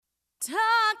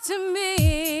Talk to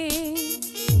me.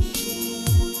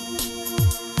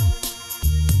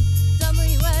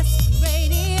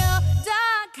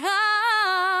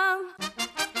 WSRadio.com.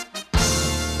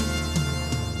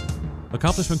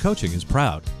 Accomplishment Coaching is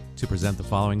proud to present the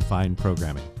following fine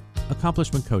programming.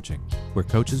 Accomplishment Coaching, where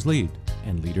coaches lead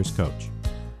and leaders coach.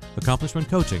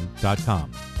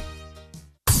 AccomplishmentCoaching.com.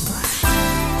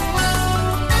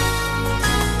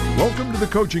 Welcome to the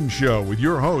Coaching Show with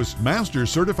your host, Master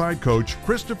Certified Coach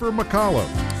Christopher McAuliffe.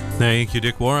 Thank you,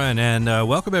 Dick Warren, and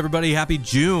welcome everybody. Happy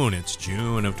June. It's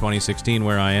June of 2016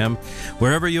 where I am.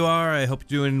 Wherever you are, I hope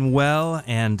you're doing well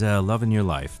and loving your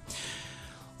life.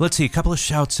 Let's see, a couple of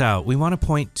shouts out. We want to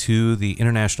point to the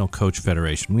International Coach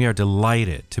Federation. We are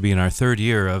delighted to be in our third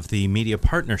year of the media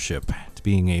partnership, to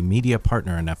being a media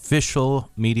partner, an official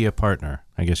media partner.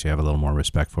 I guess you have a little more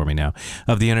respect for me now,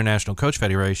 of the International Coach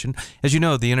Federation. As you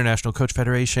know, the International Coach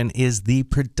Federation is the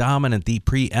predominant, the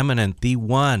preeminent, the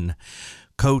one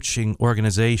coaching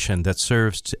organization that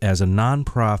serves as a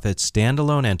nonprofit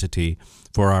standalone entity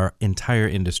for our entire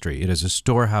industry. It is a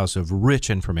storehouse of rich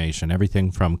information,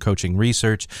 everything from coaching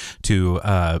research to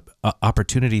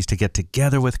opportunities to get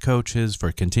together with coaches,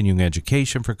 for continuing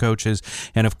education for coaches,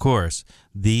 and of course,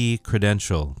 the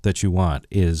credential that you want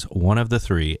is one of the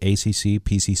three, ACC,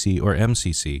 PCC, or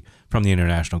MCC, from the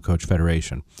International Coach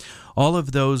Federation. All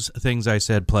of those things I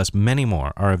said, plus many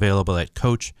more, are available at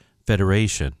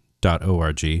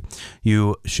coachfederation.org.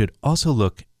 You should also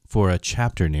look for a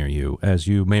chapter near you. As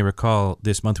you may recall,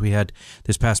 this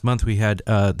past month we had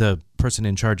the person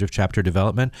in charge of chapter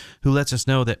development who lets us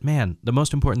know that, man, the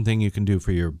most important thing you can do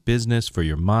for your business, for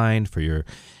your mind, for your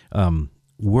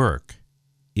work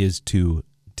is to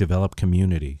develop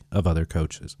community of other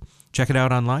coaches. Check it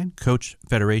out online,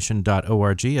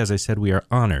 coachfederation.org. As I said, we are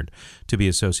honored to be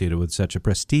associated with such a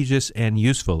prestigious and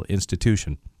useful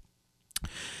institution.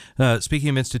 Speaking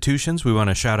of institutions, we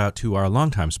want to shout out to our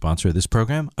longtime sponsor of this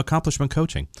program, Accomplishment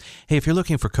Coaching. Hey, if you're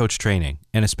looking for coach training,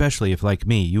 and especially if, like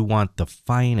me, you want the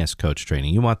finest coach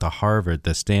training, you want the Harvard,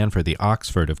 the Stanford, the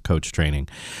Oxford of coach training,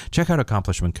 check out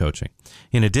Accomplishment Coaching.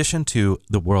 In addition to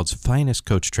the world's finest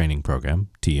coach training program,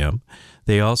 TM,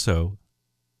 they also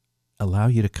allow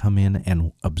you to come in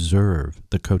and observe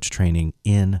the coach training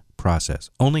in process.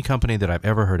 Only company that I've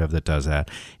ever heard of that does that.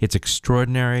 It's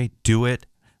extraordinary. Do it.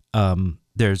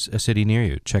 There's a city near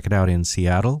you. Check it out in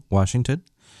Seattle, Washington,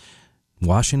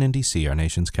 D.C., our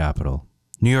nation's capital,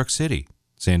 New York City,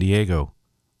 San Diego,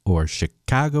 or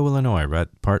Chicago, Illinois, right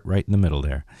in the middle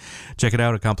there. Check it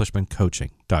out,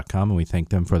 accomplishmentcoaching.com, and we thank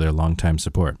them for their longtime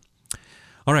support.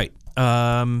 All right.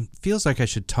 Feels like I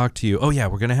should talk to you. Oh, yeah,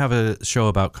 we're going to have a show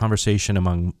about conversation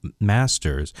among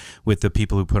masters with the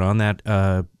people who put on that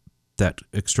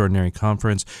extraordinary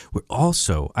conference.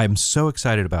 I'm so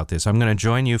excited about this. I'm going to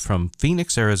join you from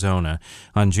Phoenix, Arizona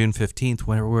on June 15th,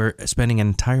 where we're spending an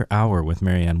entire hour with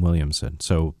Marianne Williamson.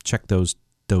 So check those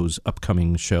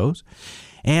upcoming shows.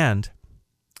 And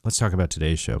let's talk about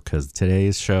today's show, because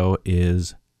today's show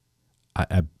is,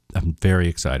 I'm very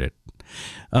excited.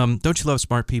 Don't you love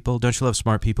smart people? Don't you love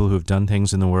smart people who have done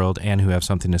things in the world and who have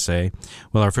something to say?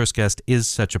 Well, our first guest is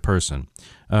such a person.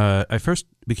 I first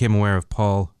became aware of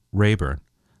Paul Rayburn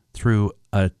through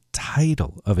a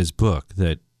title of his book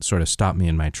that sort of stopped me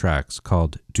in my tracks,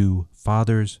 called Do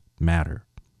Fathers Matter?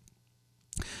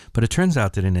 But it turns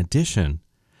out that in addition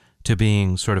to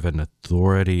being sort of an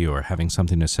authority or having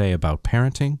something to say about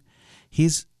parenting,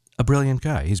 he's a brilliant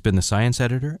guy. He's been the science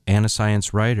editor and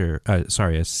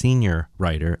a senior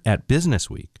writer at Business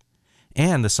Week,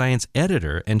 and the science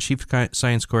editor and chief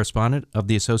science correspondent of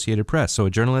the Associated Press. So a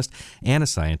journalist and a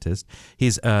scientist.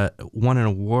 He's won an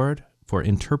award for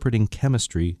interpreting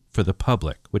chemistry for the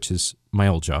public, which is my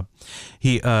old job.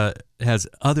 He has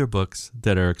other books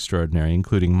that are extraordinary,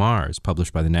 including Mars,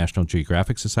 published by the National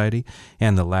Geographic Society,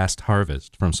 and The Last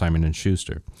Harvest from Simon &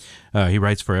 Schuster. He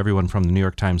writes for everyone from the New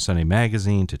York Times Sunday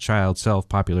Magazine to Child, Self,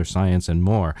 Popular Science, and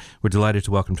more. We're delighted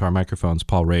to welcome to our microphones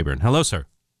Paul Rayburn. Hello, sir.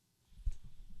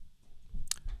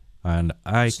 And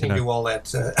I can do all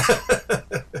that.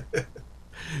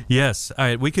 Yes,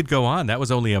 we could go on. That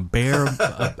was only a bare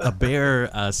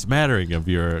smattering of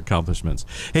your accomplishments.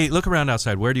 Hey, look around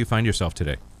outside. Where do you find yourself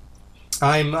today?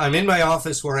 I'm in my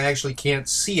office where I actually can't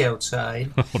see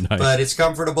outside, oh, nice. But it's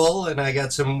comfortable, and I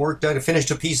got some work done. I finished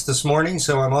a piece this morning,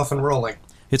 so I'm off and rolling.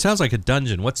 It sounds like a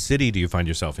dungeon. What city do you find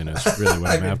yourself in? Is really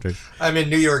what I'm after. I'm in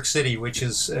New York City, which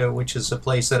is a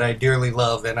place that I dearly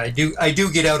love, and I do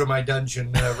get out of my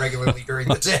dungeon regularly during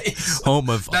the day. So home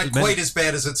of not quite as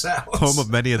bad as it sounds. Home of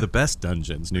many of the best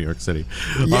dungeons, New York City.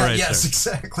 Yeah, all right, yes,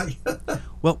 sir. Exactly.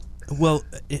 Well, Well,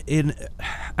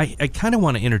 I kind of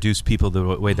want to introduce people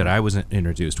the way that I was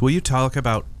introduced. Will you talk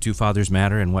about Do Fathers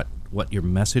Matter and what your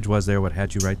message was there? What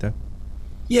had you write that?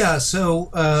 Yeah, so,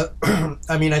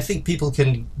 I mean, I think people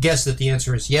can guess that the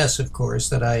answer is yes, of course,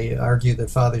 that I argue that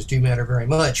fathers do matter very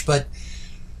much. But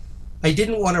I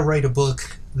didn't want to write a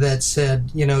book that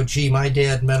said, gee, my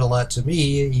dad meant a lot to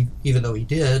me, even though he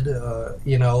did,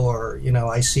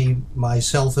 I see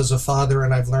myself as a father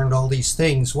and I've learned all these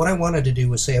things. What I wanted to do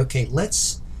was say, okay,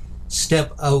 let's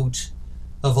step out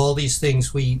of all these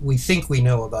things we think we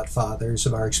know about fathers,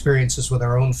 of our experiences with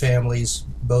our own families,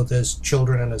 both as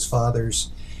children and as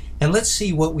fathers, and let's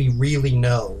see what we really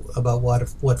know about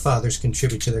what fathers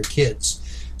contribute to their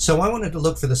kids. So I wanted to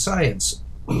look for the science,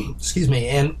 excuse me,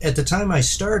 and at the time I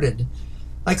started,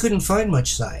 I couldn't find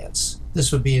much science.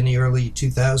 This would be in the early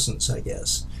 2000s, I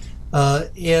guess.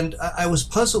 And I was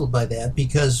puzzled by that,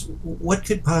 because what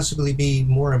could possibly be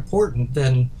more important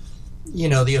than,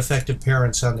 the effect of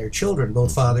parents on their children,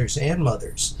 both fathers and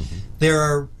mothers? There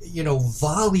are,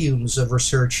 volumes of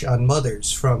research on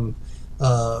mothers from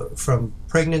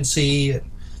pregnancy and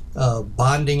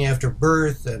bonding after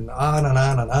birth and on and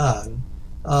on and on,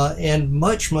 and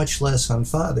much, much less on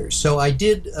fathers. So I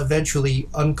did eventually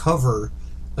uncover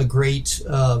a great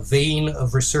vein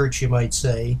of research, you might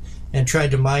say, and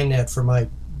tried to mine that for my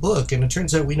book. And it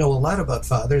turns out we know a lot about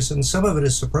fathers, and some of it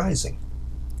is surprising.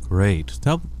 Great.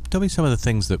 Tell me some of the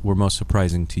things that were most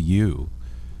surprising to you.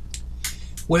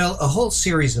 Well, a whole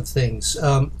series of things.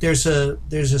 There's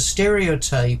a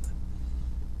stereotype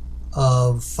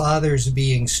of fathers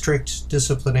being strict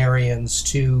disciplinarians,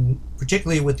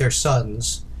 particularly with their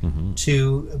sons,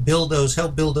 to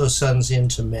help build those sons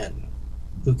into men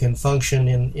who can function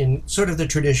in sort of the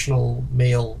traditional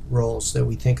male roles that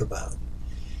we think about.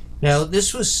 Now,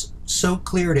 this was so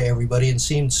clear to everybody and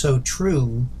seemed so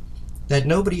true that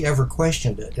nobody ever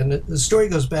questioned it. And the story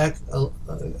goes back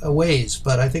a ways,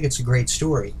 but I think it's a great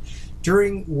story.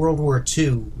 During World War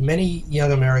II, many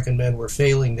young American men were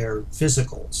failing their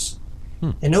physicals.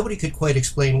 And nobody could quite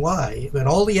explain why. And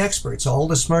all the experts, all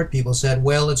the smart people said,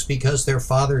 well, it's because their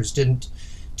fathers didn't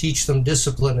teach them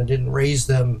discipline and didn't raise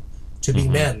them to be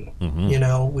men.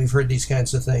 We've heard these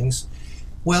kinds of things.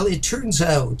 Well, it turns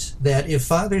out that if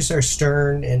fathers are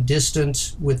stern and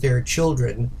distant with their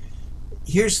children,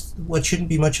 here's what shouldn't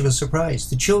be much of a surprise.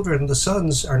 The children, the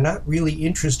sons, are not really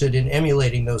interested in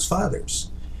emulating those fathers.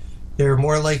 They're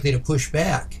more likely to push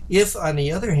back. If, on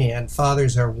the other hand,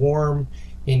 fathers are warm,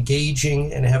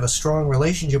 engaging, and have a strong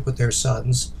relationship with their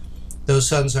sons, those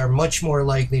sons are much more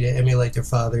likely to emulate their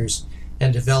fathers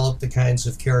and develop the kinds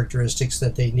of characteristics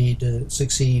that they need to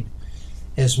succeed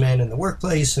as men in the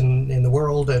workplace and in the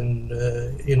world and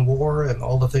in war and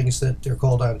all the things that they're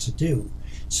called on to do.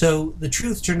 So the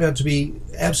truth turned out to be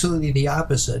absolutely the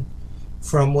opposite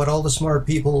from what all the smart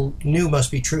people knew must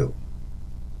be true.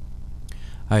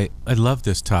 I love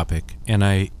this topic, and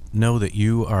I know that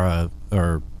you are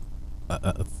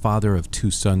a father of two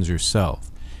sons yourself.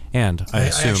 And I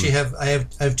assume I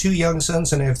have two young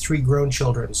sons and I have three grown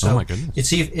children. So oh my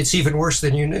goodness. It's even worse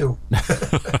than you knew.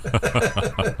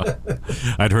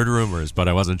 I'd heard rumors, but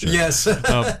I wasn't sure. Yes. And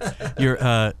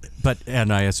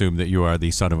I assume that you are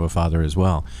the son of a father as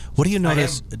well. What do you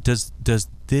notice? Does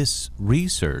this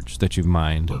research that you've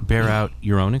mined bear out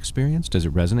your own experience? Does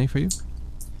it resonate for you?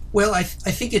 Well, I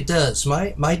think it does.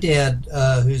 My dad,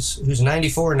 who's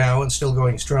 94 now and still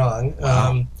going strong,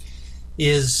 Wow.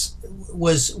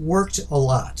 was worked a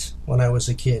lot when I was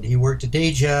a kid. He worked a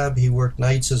day job, he worked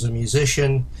nights as a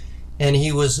musician, and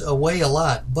he was away a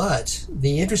lot. But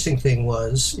the interesting thing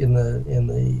was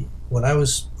when I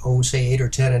was say 8 or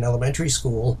 10 in elementary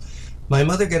school, my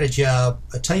mother got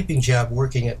a typing job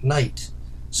working at night.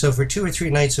 So for 2 or 3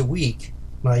 nights a week,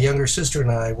 my younger sister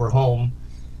and I were home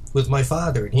with my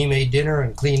father, and he made dinner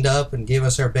and cleaned up and gave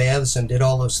us our baths and did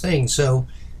all those things. So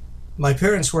my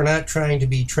parents were not trying to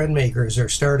be trend makers or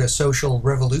start a social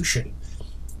revolution,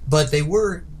 but they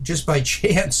were, just by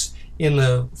chance, in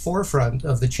the forefront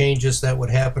of the changes that would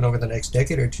happen over the next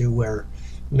decade or two, where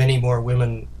many more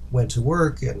women went to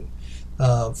work and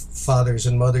fathers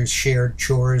and mothers shared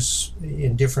chores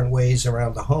in different ways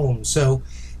around the home. So,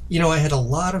 I had a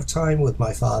lot of time with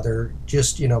my father,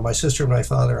 just, my sister and my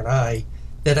father and I,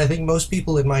 that I think most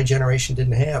people in my generation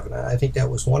didn't have. And I think that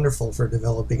was wonderful for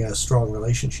developing a strong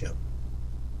relationship.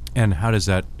 And how does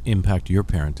that impact your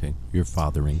parenting, your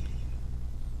fathering?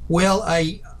 Well,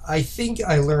 I think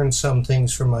I learned some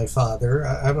things from my father.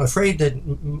 I'm afraid that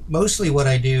mostly what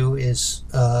I do is,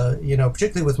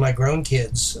 particularly with my grown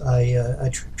kids,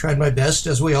 I tried my best,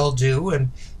 as we all do,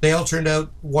 and they all turned out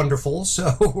wonderful.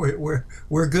 So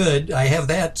we're good. I have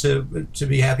that to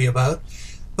be happy about.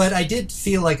 But I did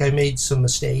feel like I made some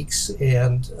mistakes,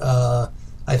 and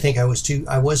I think I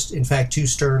was in fact too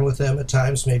stern with them at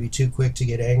times, maybe too quick to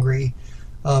get angry.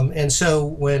 And so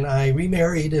when I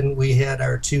remarried and we had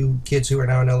our 2 kids who are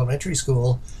now in elementary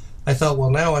school, I thought, well,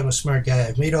 now I'm a smart guy.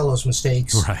 I've made all those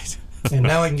mistakes. Right. And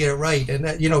now I can get it right. And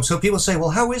that, so people say,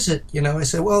 well, how is it? I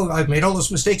say, well, I've made all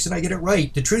those mistakes and I get it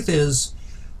right. The truth is,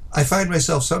 I find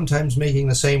myself sometimes making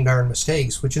the same darn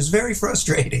mistakes, which is very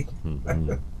frustrating.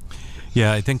 Mm-hmm.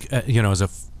 Yeah, I think, as a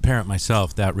parent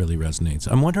myself, that really resonates.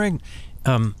 I'm wondering,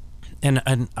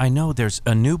 and I know there's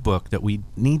a new book that we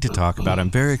need to talk about.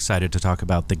 I'm very excited to talk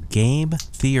about The Game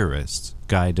Theorist's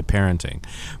Guide to Parenting.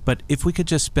 But if we could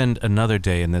just spend another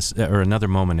day in this, or another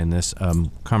moment in this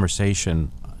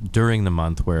conversation during the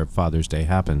month where Father's Day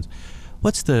happens,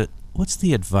 what's the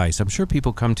advice? I'm sure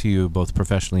people come to you both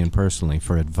professionally and personally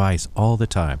for advice all the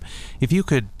time. If you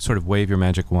could sort of wave your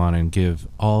magic wand and give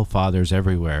all fathers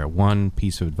everywhere one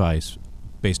piece of advice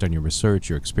based on your research,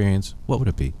 your experience, what would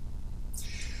it be?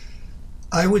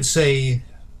 I would say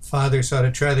fathers ought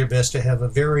to try their best to have a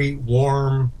very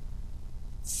warm,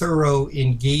 thorough,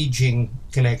 engaging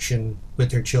connection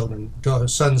with their children,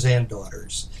 sons and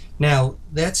daughters. Now,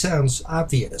 that sounds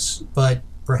obvious, but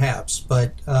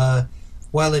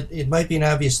while it might be an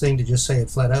obvious thing to just say it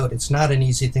flat out, it's not an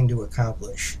easy thing to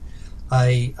accomplish.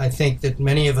 I think that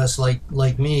many of us,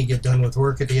 like me, get done with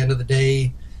work at the end of the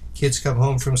day, kids come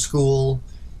home from school,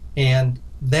 and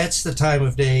that's the time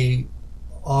of day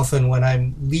often when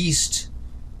I'm least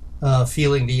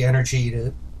feeling the energy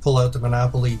to pull out the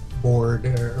Monopoly board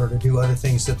or to do other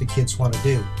things that the kids want to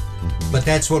do. Mm-hmm. But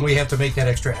that's when we have to make that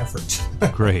extra effort.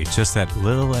 Great. Just that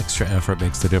little extra effort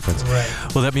makes the difference. Right.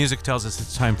 Well, that music tells us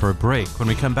it's time for a break. When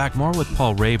we come back, more with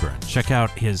Paul Rayburn. Check out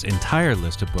his entire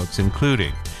list of books,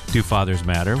 including Do Fathers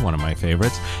Matter, one of my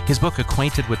favorites. His book,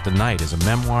 Acquainted with the Night, is a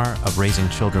memoir of raising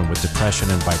children with depression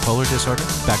and bipolar disorder.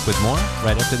 Back with more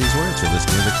right after these words. You're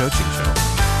listening to The Coaching Show.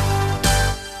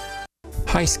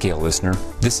 Hi, Scale listener.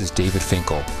 This is David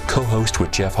Finkel, co-host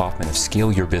with Jeff Hoffman of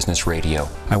Scale Your Business Radio.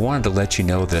 I wanted to let you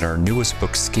know that our newest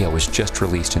book, Scale, was just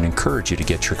released and encourage you to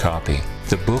get your copy.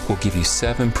 The book will give you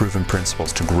 7 proven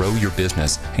principles to grow your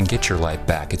business and get your life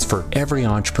back. It's for every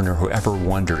entrepreneur who ever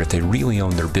wondered if they really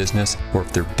own their business or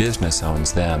if their business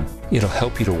owns them. It'll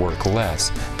help you to work less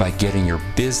by getting your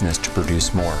business to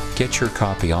produce more. Get your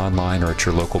copy online or at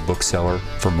your local bookseller.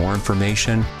 For more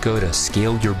information, go to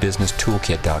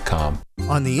scaleyourbusinesstoolkit.com.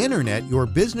 On the internet, your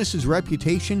business's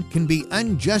reputation can be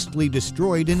unjustly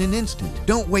destroyed in an instant.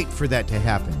 Don't wait for that to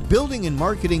happen. Building and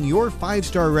marketing your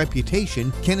 5-star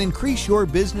reputation can increase your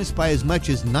business by as much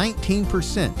as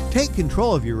 19%. Take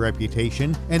control of your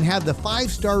reputation and have the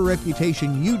 5-star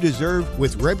reputation you deserve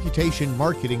with Reputation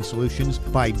Marketing Solutions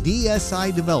by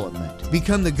DSI Development.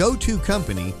 Become the go-to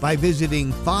company by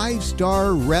visiting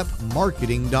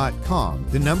 5starrepmarketing.com.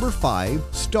 The number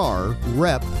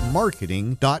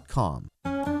 5starrepmarketing.com.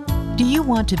 Do you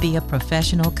want to be a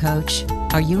professional coach?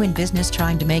 Are you in business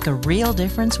trying to make a real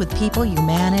difference with people you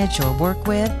manage or work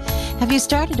with? Have you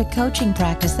started a coaching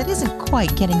practice that isn't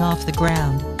quite getting off the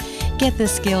ground? Get the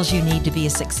skills you need to be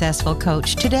a successful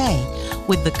coach today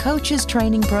with the Coaches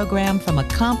Training Program from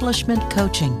Accomplishment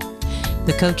Coaching.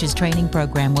 The Coaches Training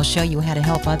Program will show you how to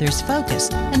help others focus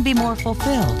and be more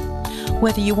fulfilled.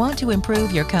 Whether you want to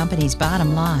improve your company's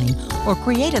bottom line or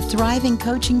create a thriving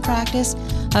coaching practice,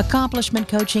 Accomplishment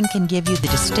Coaching can give you the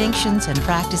distinctions and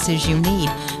practices you need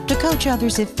to coach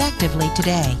others effectively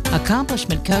today.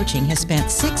 Accomplishment Coaching has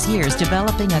spent 6 years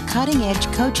developing a cutting-edge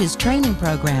coaches training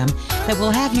program that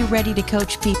will have you ready to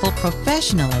coach people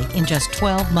professionally in just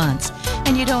 12 months,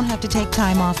 and you don't have to take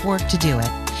time off work to do it.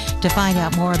 To find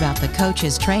out more about the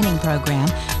Coaches Training Program,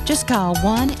 just call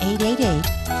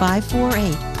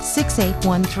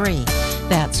 1-888-548-6813.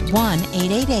 That's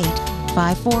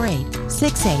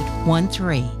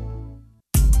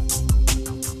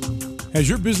 1-888-548-6813. Has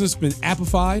your business been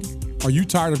appified? Are you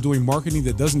tired of doing marketing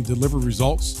that doesn't deliver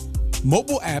results?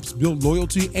 Mobile apps build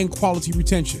loyalty and quality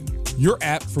retention. Your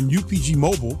app from UPG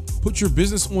Mobile puts your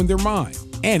business on their mind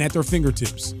and at their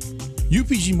fingertips.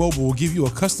 UPG Mobile will give you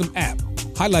a custom app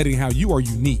highlighting how you are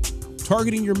unique,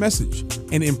 targeting your message,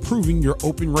 and improving your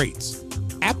open rates.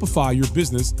 Appify your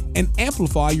business and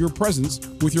amplify your presence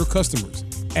with your customers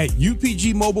at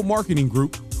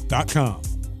upgmobilemarketinggroup.com.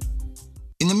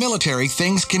 In the military,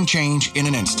 things can change in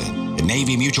an instant. At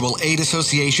Navy Mutual Aid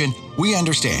Association, we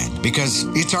understand because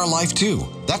it's our life too.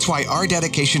 That's why our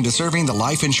dedication to serving the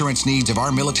life insurance needs of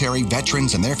our military,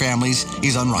 veterans, and their families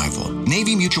is unrivaled.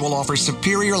 Navy Mutual offers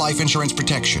superior life insurance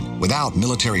protection without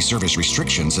military service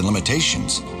restrictions and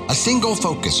limitations. A single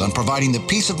focus on providing the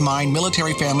peace of mind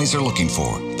military families are looking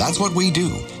for. That's what we do.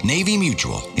 Navy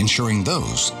Mutual, insuring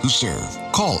those who serve.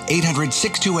 Call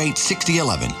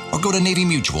 800-628-6011 or go to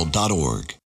NavyMutual.org.